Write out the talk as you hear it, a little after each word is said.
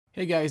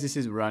Hey guys, this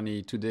is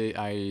Ronny. Today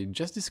I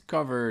just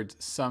discovered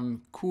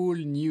some cool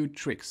new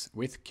tricks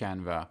with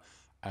Canva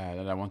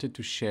that I wanted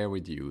to share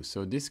with you.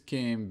 So this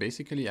came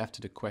basically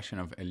after the question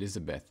of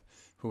Elizabeth,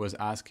 who was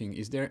asking,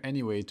 is there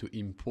any way to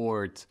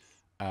import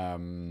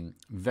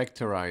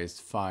vectorized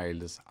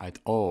files at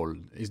all?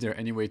 Is there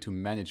any way to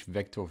manage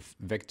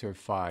vector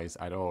files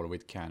at all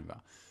with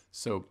Canva?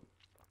 So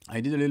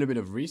I did a little bit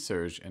of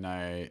research and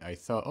I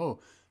thought,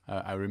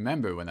 I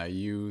remember when I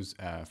use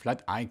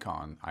flat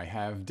icon, I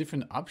have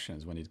different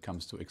options when it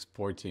comes to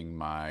exporting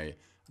my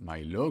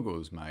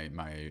logos,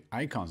 my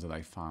icons that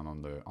I found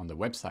on the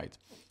website.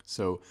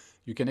 So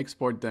you can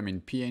export them in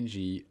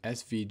PNG,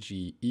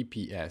 SVG,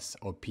 EPS,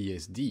 or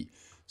PSD.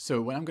 So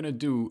what I'm going to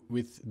do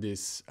with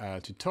this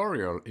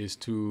tutorial is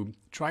to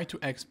try to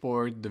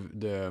export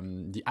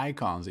the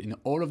icons in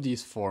all of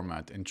these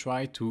formats and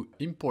try to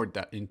import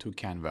that into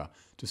Canva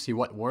to see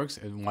what works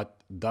and what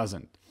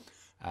doesn't.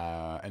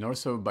 And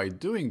also by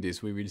doing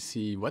this, we will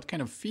see what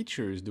kind of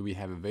features do we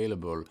have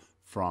available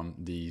from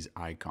these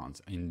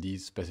icons in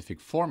these specific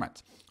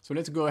formats. So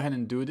let's go ahead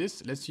and do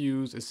this. Let's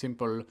use a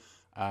simple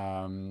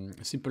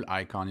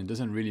icon. It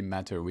doesn't really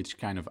matter which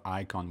kind of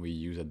icon we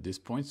use at this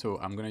point. So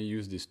I'm going to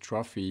use this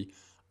trophy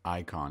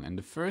icon. And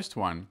the first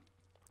one,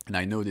 and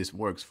I know this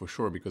works for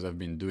sure because I've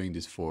been doing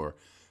this for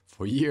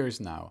years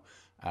now,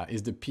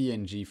 is the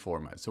PNG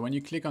format. So when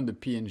you click on the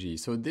PNG,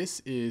 so this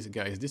is,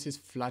 guys, this is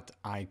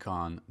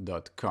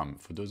flaticon.com.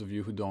 For those of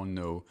you who don't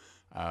know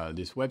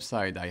this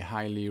website, I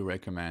highly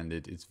recommend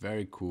it. It's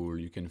very cool.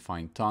 You can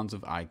find tons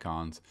of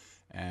icons.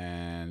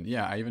 And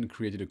yeah, I even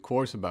created a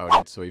course about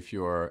it. So if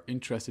you are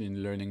interested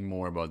in learning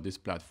more about this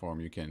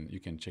platform, you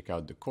can check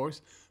out the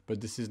course.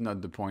 But this is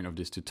not the point of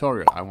this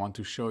tutorial. I want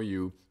to show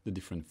you the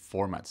different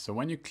formats. So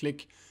when you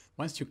click,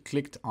 once you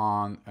clicked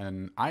on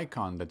an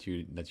icon that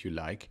you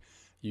like,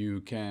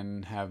 you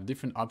can have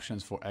different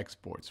options for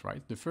exports,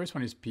 right? The first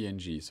one is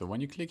PNG. So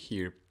when you click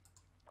here,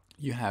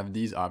 you have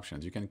these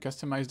options. You can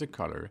customize the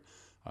color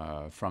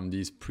from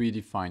these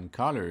predefined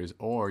colors,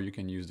 or you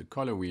can use the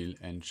color wheel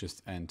and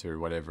just enter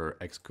whatever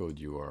Xcode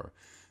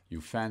you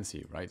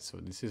fancy, right? So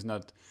this is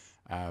not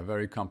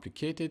very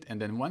complicated.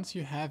 And then once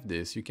you have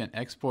this, you can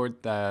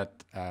export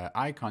that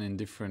icon in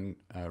different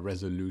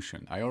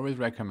resolution. I always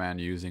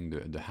recommend using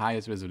the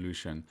highest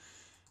resolution.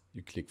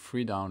 You click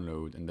free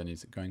download and then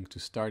it's going to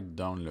start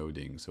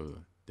downloading. So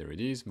there it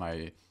is,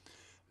 my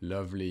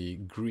lovely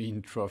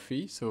green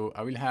trophy. So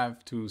I will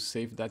have to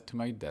save that to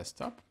my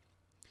desktop.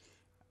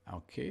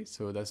 Okay,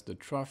 so that's the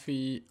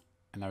trophy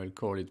and I will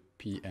call it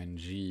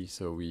PNG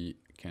so we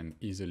can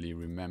easily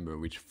remember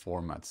which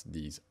formats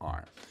these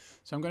are.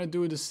 So I'm going to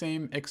do the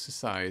same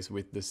exercise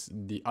with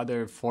the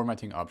other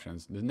formatting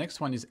options. The next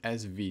one is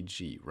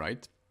SVG,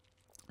 right?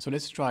 So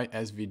let's try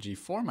SVG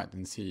format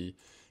and see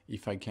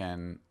if I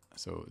can.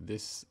 So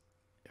this,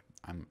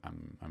 I'm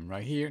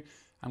right here.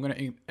 I'm going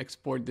to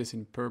export this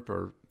in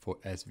purple for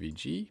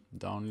SVG.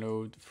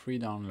 Download, free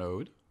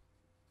download.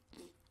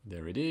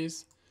 There it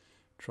is.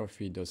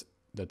 Trophy.svg,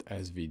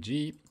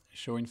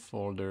 show in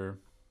folder.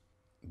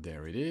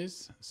 There it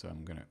is. So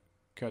I'm going to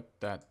cut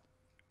that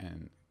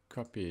and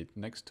copy it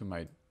next to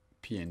my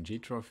PNG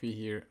trophy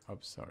here. Oh,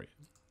 sorry.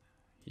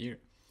 Here.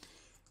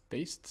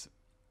 Paste.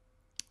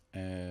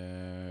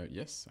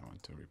 Yes, I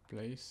want to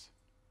replace.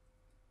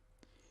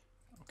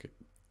 Okay,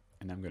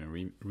 and I'm going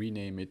to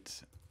rename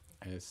it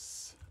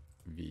SVG.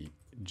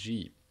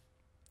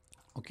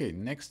 Okay,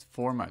 next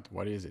format,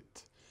 what is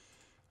it?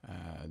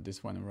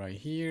 This one right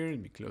here,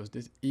 let me close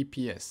this,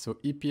 EPS. So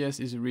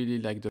EPS is really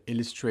like the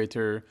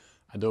Illustrator,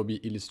 Adobe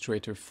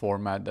Illustrator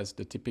format. That's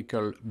the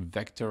typical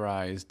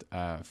vectorized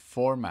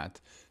format.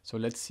 So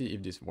let's see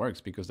if this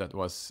works, because that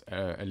was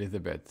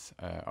Elizabeth's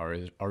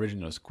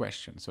original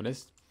question. So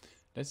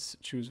let's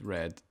choose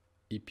red,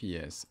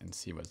 EPS, and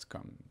see what's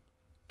coming.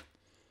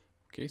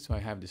 Okay, so I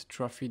have this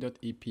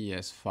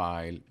trophy.eps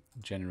file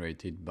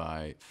generated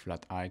by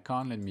flat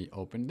icon. Let me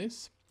open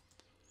this,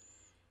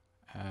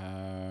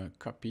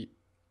 copy,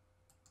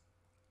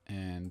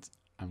 and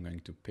I'm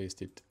going to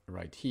paste it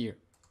right here.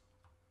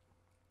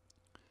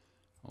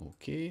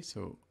 Okay,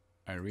 so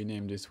I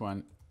rename this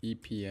one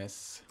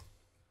EPS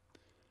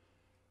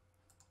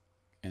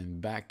and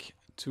back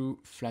to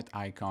flat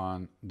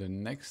icon. The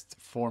next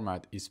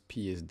format is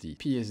PSD.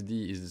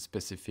 PSD is the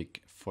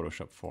specific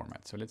Photoshop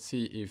format. So let's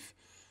see if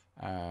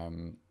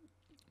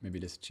maybe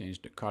let's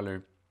change the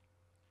color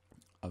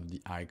of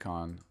the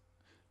icon.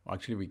 Well,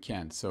 actually we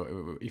can't.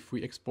 So if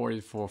we export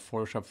it for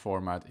Photoshop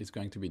format, it's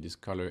going to be this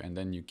color, and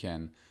then you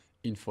can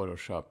in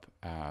Photoshop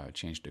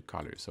change the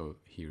color. So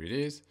here it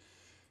is,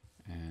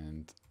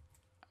 and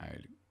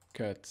I'll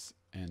cut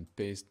and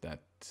paste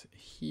that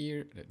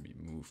here. Let me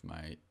move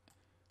my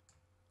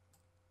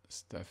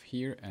stuff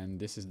here, and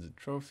this is the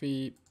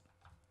trophy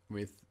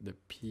with the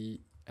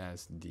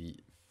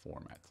PSD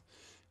format.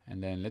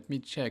 And then let me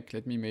check,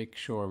 let me make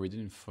sure we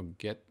didn't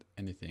forget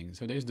anything.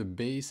 So there's the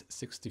base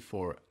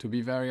 64. To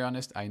be very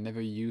honest, I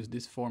never used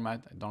this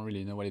format. I don't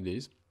really know what it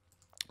is,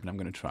 but I'm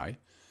going to try.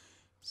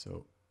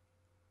 So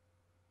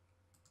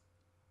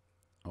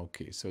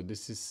Okay, so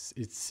this is,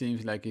 it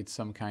seems like it's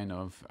some kind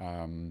of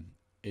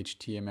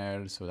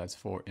HTML, so that's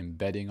for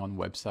embedding on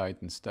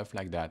website and stuff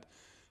like that.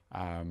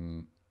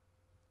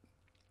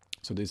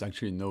 So there's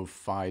actually no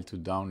file to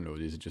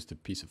download, it's just a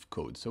piece of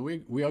code. So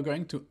we are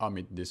going to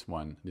omit this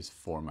one, this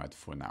format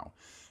for now.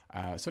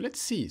 So let's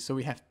see, so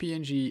we have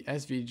PNG,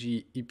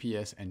 SVG,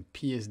 EPS, and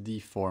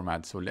PSD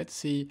format. So let's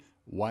see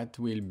what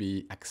will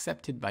be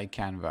accepted by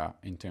Canva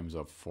in terms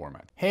of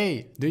format.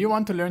 Hey, do you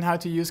want to learn how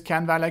to use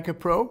Canva like a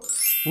pro?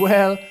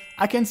 Well,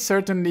 I can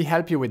certainly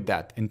help you with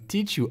that and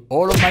teach you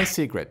all of my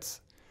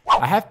secrets.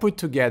 I have put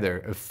together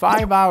a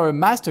 5-hour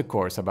master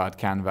course about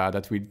Canva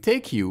that will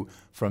take you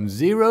from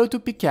zero to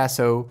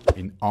Picasso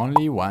in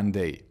only one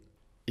day.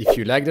 If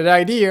you like that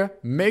idea,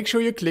 make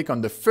sure you click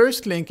on the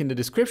first link in the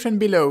description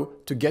below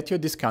to get your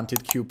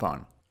discounted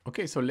coupon.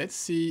 Okay, so let's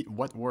see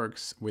what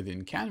works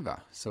within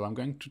Canva. So I'm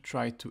going to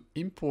try to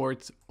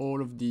import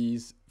all of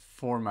these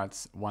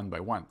formats one by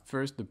one.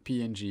 First, the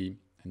PNG,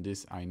 and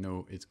this I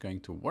know it's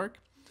going to work.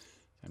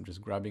 I'm just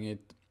grabbing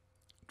it,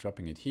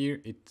 dropping it here.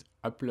 It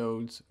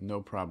uploads,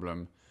 no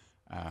problem.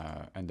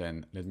 And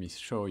then let me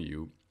show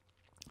you.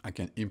 I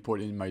can import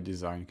it in my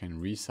design,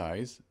 can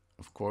resize,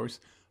 of course.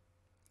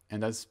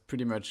 And that's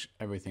pretty much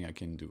everything I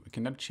can do. I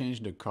cannot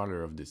change the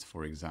color of this,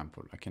 for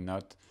example. I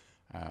cannot,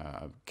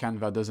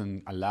 Canva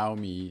doesn't allow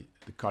me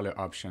the color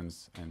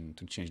options and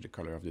to change the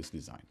color of this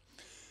design.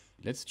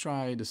 Let's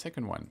try the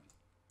second one.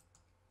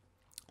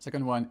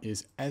 Second one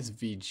is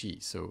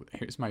SVG. So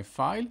here's my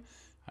file.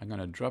 I'm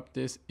gonna drop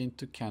this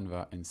into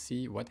Canva and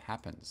see what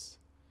happens.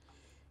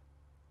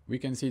 We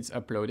can see it's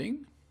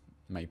uploading,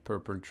 my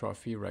purple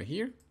trophy right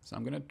here. So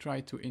I'm gonna try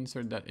to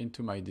insert that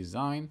into my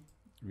design,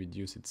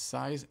 reduce its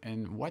size,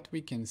 and what we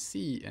can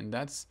see, and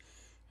that's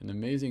an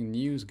amazing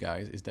news,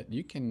 guys, is that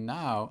you can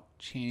now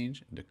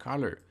change the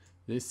color.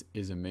 This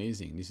is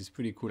amazing. This is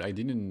pretty cool. I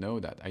didn't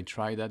know that. I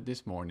tried that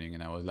this morning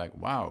and I was like,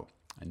 wow,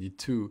 I need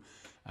to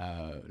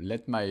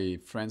let my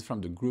friends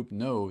from the group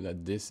know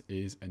that this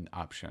is an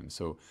option.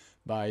 So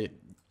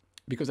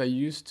because I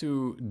used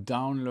to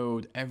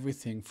download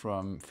everything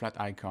from flat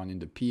icon in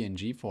the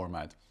PNG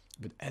format,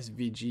 but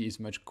SVG is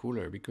much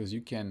cooler because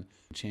you can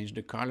change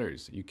the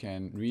colors. You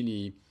can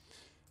really,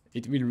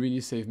 it will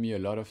really save me a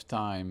lot of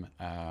time,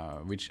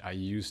 which I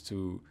used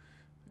to,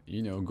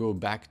 you know, go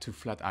back to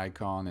flat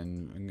icon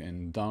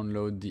and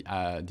download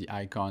the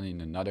icon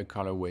in another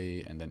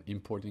colorway and then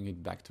importing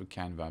it back to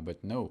Canva.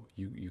 But no,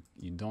 you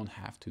don't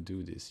have to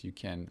do this. You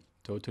can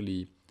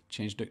totally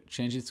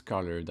change its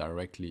color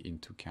directly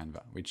into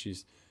Canva, which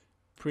is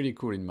pretty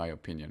cool in my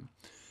opinion.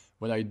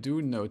 What I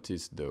do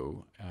notice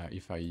though,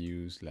 if I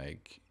use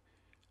like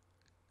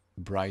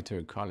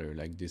brighter color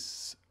like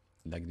this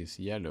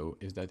yellow,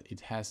 is that it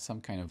has some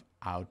kind of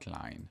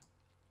outline.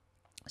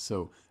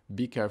 So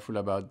be careful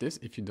about this.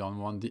 If you don't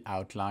want the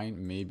outline,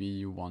 maybe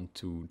you want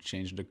to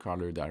change the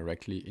color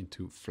directly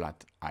into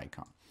flat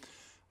icon.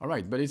 All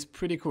right, but it's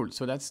pretty cool.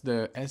 So that's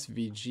the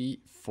SVG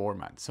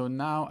format. So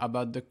now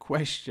about the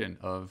question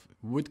of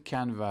would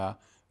Canva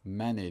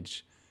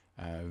manage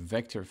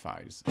vector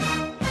files?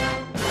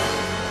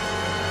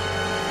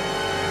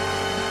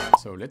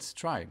 So let's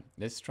try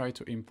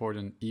to import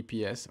an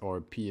EPS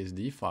or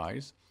PSD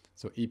files.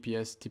 So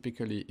EPS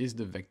typically is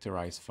the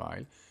vectorized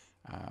file.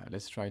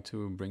 Let's try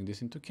to bring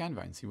this into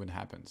Canva and see what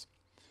happens.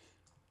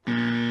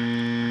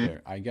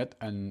 There, I got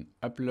an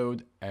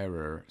upload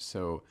error.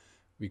 So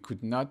we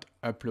could not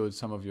upload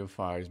some of your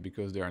files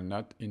because they are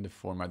not in the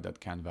format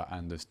that Canva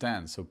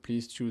understands. So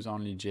please choose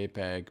only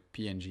JPEG,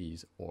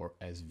 PNGs, or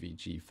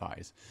SVG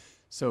files.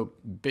 So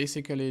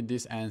basically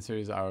this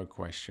answers our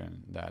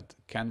question that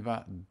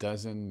Canva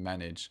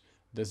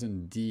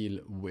doesn't deal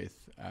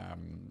with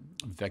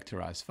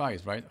vectorized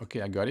files, right?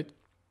 Okay, I got it.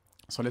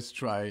 So let's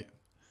try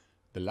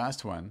the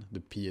last one, the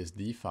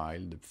PSD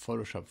file, the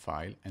Photoshop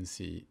file, and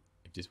see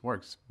if this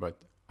works. But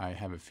I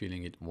have a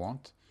feeling it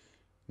won't.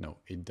 No,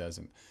 it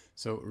doesn't.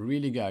 So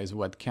really, guys,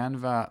 what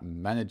Canva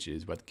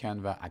manages, what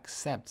Canva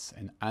accepts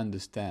and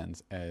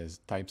understands as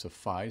types of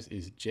files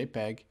is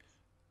JPEG,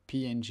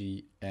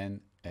 PNG,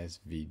 and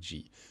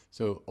SVG.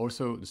 So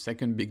also the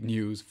second big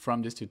news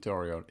from this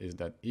tutorial is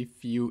that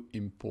if you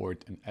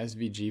import an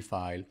SVG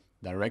file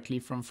directly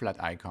from flat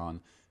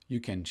icon, you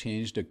can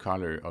change the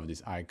color of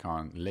this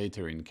icon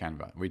later in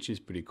Canva, which is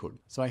pretty cool.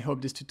 So I hope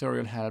this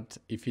tutorial helped.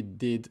 If it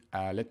did,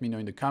 let me know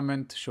in the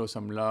comment, show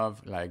some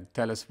love, like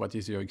tell us what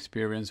is your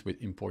experience with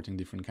importing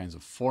different kinds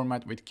of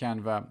format with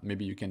Canva.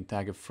 Maybe you can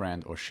tag a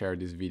friend or share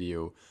this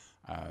video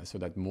so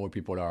that more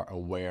people are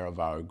aware of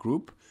our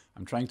group.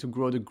 I'm trying to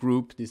grow the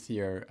group this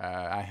year.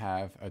 I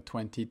have a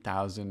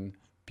 20,000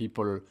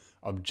 people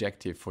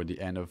objective for the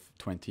end of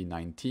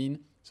 2019.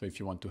 So if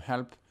you want to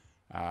help,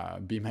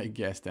 be my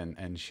guest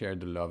and share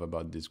the love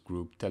about this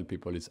group. Tell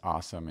people it's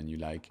awesome and you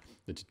like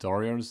the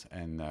tutorials,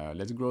 and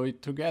let's grow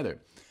it together.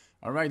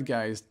 All right,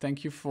 guys,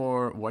 thank you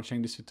for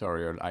watching this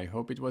tutorial. I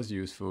hope it was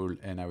useful,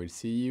 and I will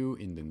see you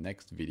in the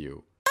next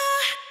video.